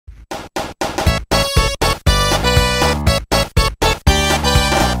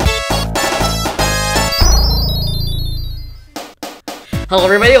Hello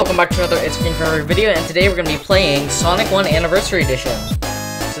everybody, welcome back to another itzgreen forever video, and today we're going to be playing Sonic 1 Anniversary Edition.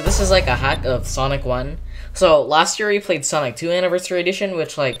 So this is like a hack of Sonic 1. So last year we played Sonic 2 Anniversary Edition,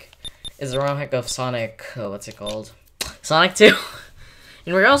 which like is the wrong hack of Sonic, what's it called? Sonic 2.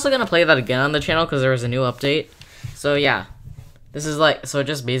 And we're also going to play that again on the channel because there was a new update. So yeah, this is like, so it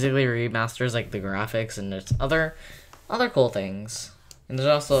just basically remasters like the graphics and there's other cool things. And there's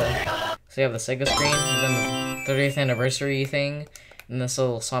also, so you have the Sega screen, and then the 30th anniversary thing, and this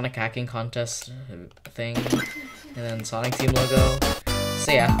little Sonic hacking contest thing, and then Sonic Team logo.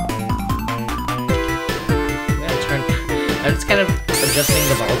 So yeah. I'm just kind of adjusting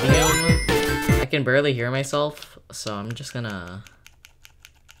the volume. I can barely hear myself, so I'm just gonna,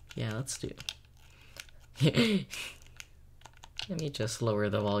 yeah, let's do. Let me just lower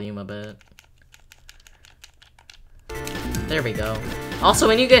the volume a bit. There we go. Also,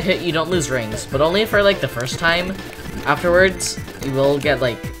 when you get hit, you don't lose rings, but only for like the first time. Afterwards, you will get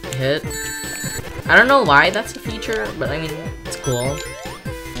like hit. I don't know why that's a feature, but I mean, it's cool.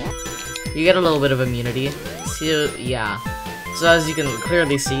 You get a little bit of immunity. So yeah. So as you can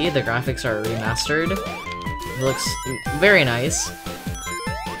clearly see, the graphics are remastered. It looks very nice.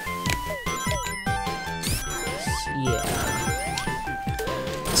 Yeah.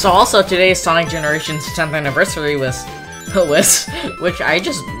 So also today's Sonic Generations 10th anniversary was which I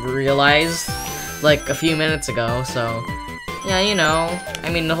just realized like a few minutes ago, so yeah, you know,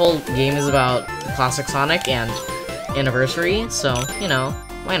 I mean the whole game is about classic Sonic and anniversary, so you know,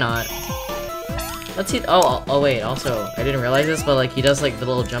 why not? Let's see. Oh wait, also I didn't realize this, but like he does like the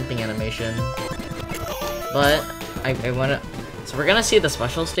little jumping animation. But I wanna, so we're gonna see the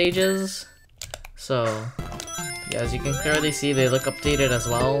special stages. So yeah, as you can clearly see, they look updated as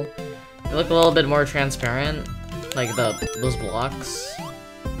well. They look a little bit more transparent, like those blocks.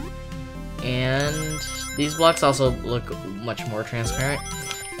 And these blocks also look much more transparent.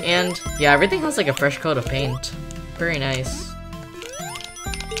 And yeah, everything has like a fresh coat of paint. Very nice.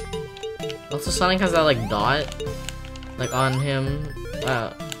 Also, Sonic has that like dot like on him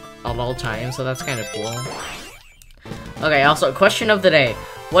at all times, so that's kind of cool. Okay, also question of the day.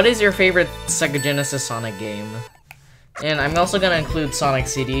 What is your favorite Sega Genesis Sonic game? And I'm also gonna include Sonic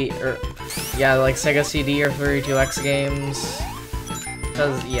CD, or yeah, like Sega CD or 32X games.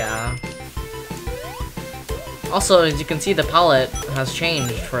 Cause yeah. Also, as you can see, the palette has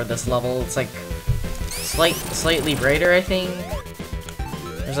changed for this level. It's like slightly brighter, I think.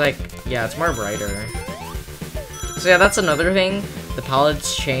 There's like, yeah, it's more brighter. So yeah, that's another thing. The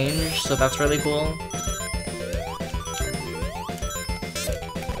palette's changed, so that's really cool.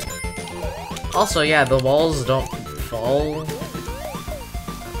 Also, yeah, the walls don't fall.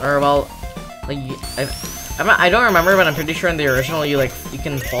 Or well, like I don't remember, but I'm pretty sure in the original you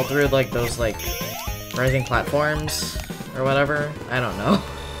can fall through like those like rising platforms or whatever. I don't know.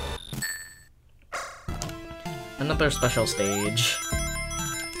 Another special stage.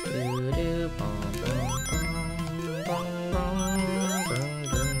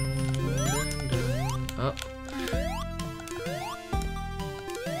 Oh.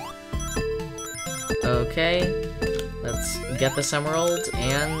 Okay, let's get this emerald,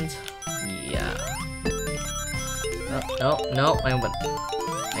 and yeah. Oh, no, I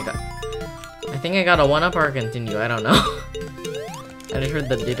think I got a 1-up or continue, I don't know. I just heard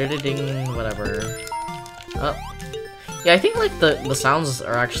the ding whatever. Oh. Yeah, I think like the sounds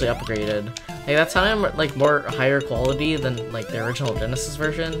are actually upgraded. Like that sounded like more higher quality than like the original Genesis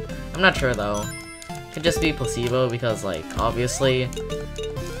version. I'm not sure though. Could just be placebo because like obviously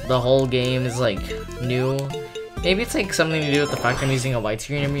the whole game is like new. Maybe it's like something to do with the fact I'm using a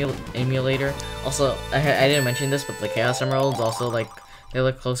widescreen emulator. Also, I didn't mention this, but the Chaos Emeralds also like they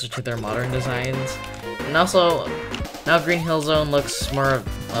look closer to their modern designs. And also, now Green Hill Zone looks more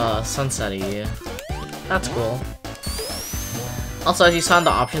sunset-y. That's cool. Also, as you saw in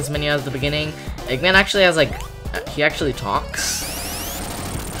the options menu at the beginning, Eggman actually has like, he actually talks.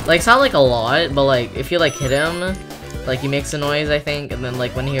 Like, it's not like a lot, but like if you like hit him, like he makes a noise, I think, and then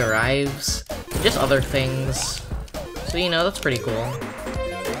like when he arrives, just other things. So you know, that's pretty cool.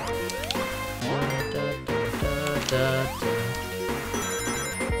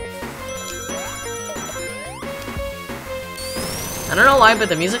 I don't know why, but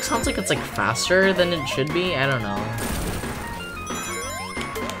the music sounds like it's like faster than it should be. I don't know.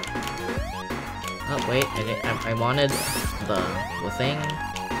 Oh wait, I wanted the thing.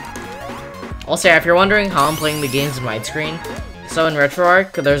 Also, if you're wondering how I'm playing the games in widescreen, so in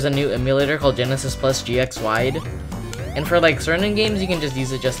RetroArch, there's a new emulator called Genesis Plus GX Wide. And for like certain games, you can just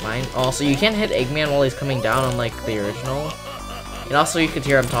use it just fine. Also, you can't hit Eggman while he's coming down on like the original. And also, you could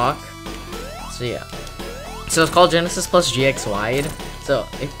hear him talk. So yeah. So it's called Genesis Plus GX Wide. So,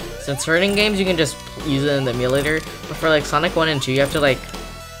 since certain games you can just use it in the emulator, but for like Sonic 1 and 2, you have to like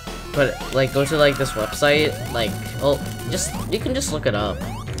go to like this website, like, well, you can just look it up,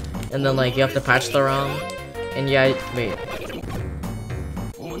 and then like you have to patch the ROM, and yeah, wait,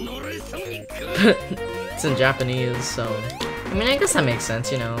 it's in Japanese, so I mean, I guess that makes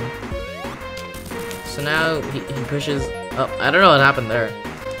sense, you know. So now he pushes. Oh, I don't know what happened there.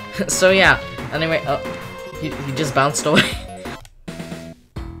 So yeah. Anyway, oh, he just bounced away.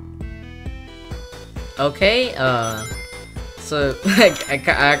 Okay. So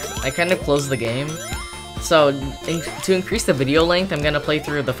I kind of closed the game. So to increase the video length, I'm gonna play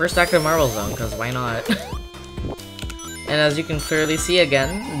through the first act of Marble Zone, cause why not? And as you can clearly see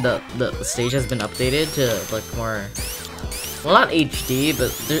again, the stage has been updated to look more, well, not HD,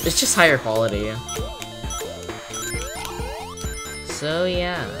 but it's just higher quality. So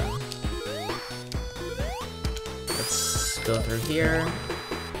yeah, let's go through here,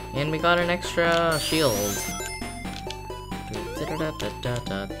 and we got an extra shield.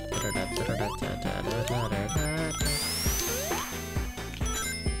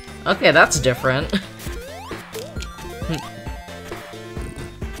 Okay, that's different.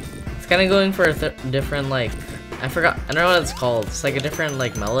 It's kind of going for a different, like, I don't know what it's called. It's like a different,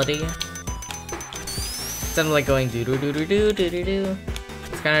 like, melody. Instead of like going do do do do do do do do,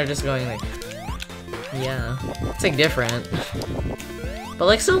 it's kind of just going like, yeah, it's like different, but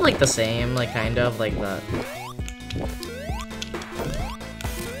like still like the same, like kind of like that.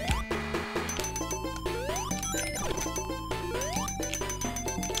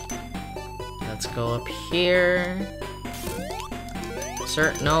 Let's go up here.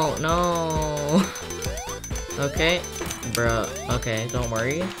 Sir, no. Okay, bruh. Okay, don't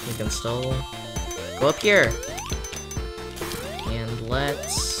worry. You can still go up here. And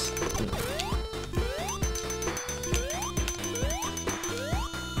let's...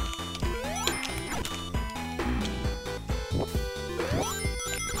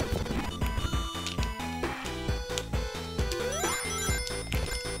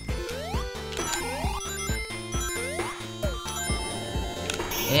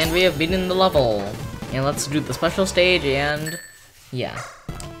 And we have beaten the level. And let's do the special stage, and yeah.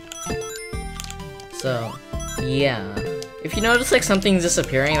 So, yeah. If you notice like something's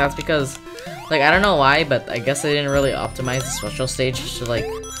disappearing, that's because, like, I don't know why, but I guess they didn't really optimize the special stage to like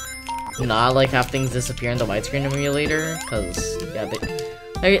not like have things disappear in the widescreen emulator, cause yeah, like,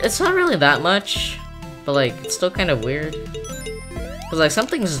 it's not really that much, but like it's still kind of weird. Cause like some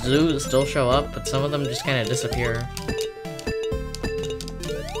things do still show up, but some of them just kind of disappear.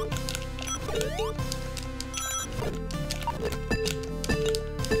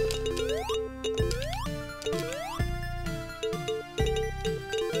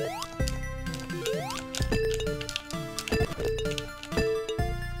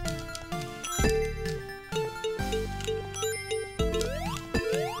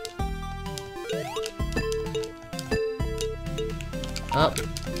 Oh,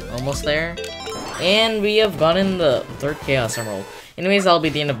 almost there. And we have gotten the 3rd Chaos Emerald. Anyways, that'll be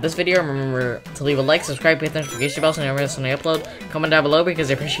the end of this video. Remember to leave a like, subscribe, hit the notification bell so you never miss when I upload. Comment down below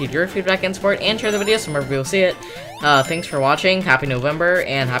because I appreciate your feedback and support, and share the video so more people see it. Thanks for watching, happy November,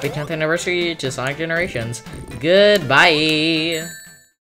 and happy 10th anniversary to Sonic Generations. Goodbye!